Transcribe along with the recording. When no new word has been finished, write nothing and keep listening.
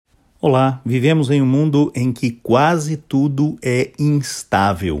Olá, vivemos em um mundo em que quase tudo é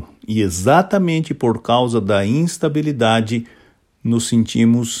instável e exatamente por causa da instabilidade nos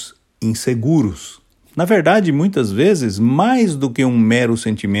sentimos inseguros. Na verdade, muitas vezes, mais do que um mero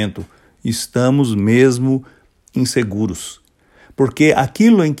sentimento, estamos mesmo inseguros. Porque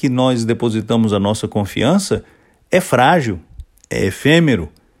aquilo em que nós depositamos a nossa confiança é frágil, é efêmero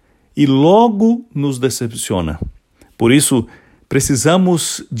e logo nos decepciona. Por isso,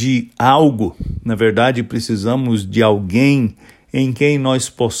 precisamos de algo, na verdade, precisamos de alguém em quem nós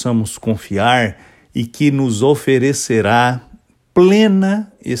possamos confiar e que nos oferecerá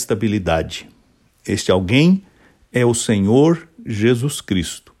plena estabilidade. Este alguém é o Senhor Jesus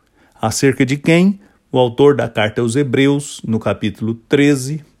Cristo, acerca de quem o autor da carta aos Hebreus, no capítulo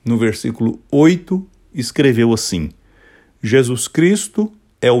 13, no versículo 8, escreveu assim: Jesus Cristo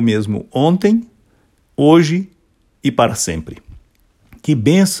é o mesmo ontem, hoje e para sempre. Que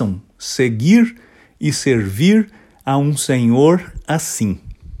bênção seguir e servir a um Senhor assim,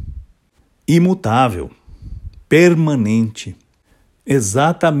 imutável, permanente.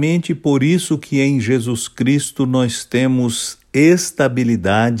 Exatamente por isso que em Jesus Cristo nós temos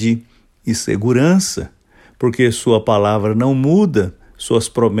estabilidade e segurança, porque sua palavra não muda, suas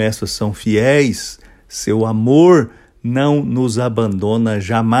promessas são fiéis, seu amor não nos abandona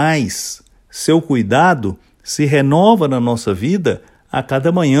jamais, seu cuidado se renova na nossa vida a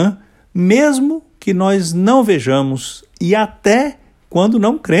cada manhã, mesmo que nós não vejamos e até quando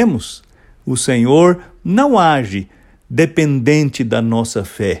não cremos. O Senhor não age dependente da nossa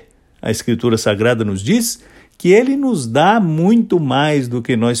fé. A Escritura Sagrada nos diz que Ele nos dá muito mais do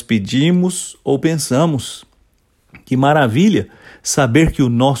que nós pedimos ou pensamos. Que maravilha saber que o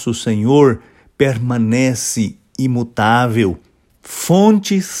nosso Senhor permanece imutável,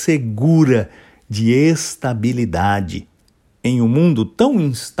 fonte segura de estabilidade. Em um mundo tão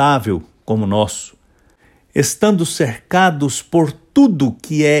instável como o nosso, estando cercados por tudo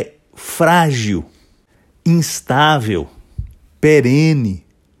que é frágil, instável, perene,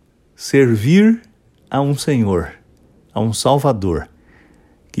 servir a um Senhor, a um Salvador,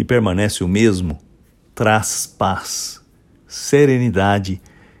 que permanece o mesmo, traz paz, serenidade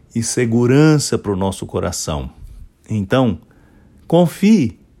e segurança para o nosso coração. Então,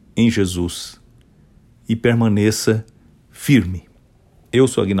 confie em Jesus e permaneça firme. Eu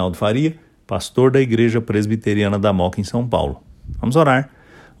sou Aguinaldo Faria, pastor da Igreja Presbiteriana da Moca em São Paulo. Vamos orar.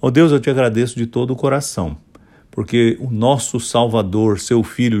 Ó Deus, eu te agradeço de todo o coração, porque o nosso Salvador, seu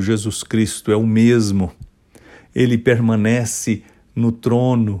Filho Jesus Cristo, é o mesmo. Ele permanece no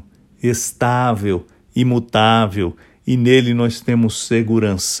trono, estável, imutável, e nele nós temos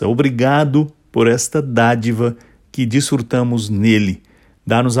segurança. Obrigado por esta dádiva que desfrutamos nele.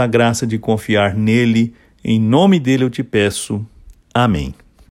 Dá-nos a graça de confiar nele. Em nome dele eu te peço. Amém.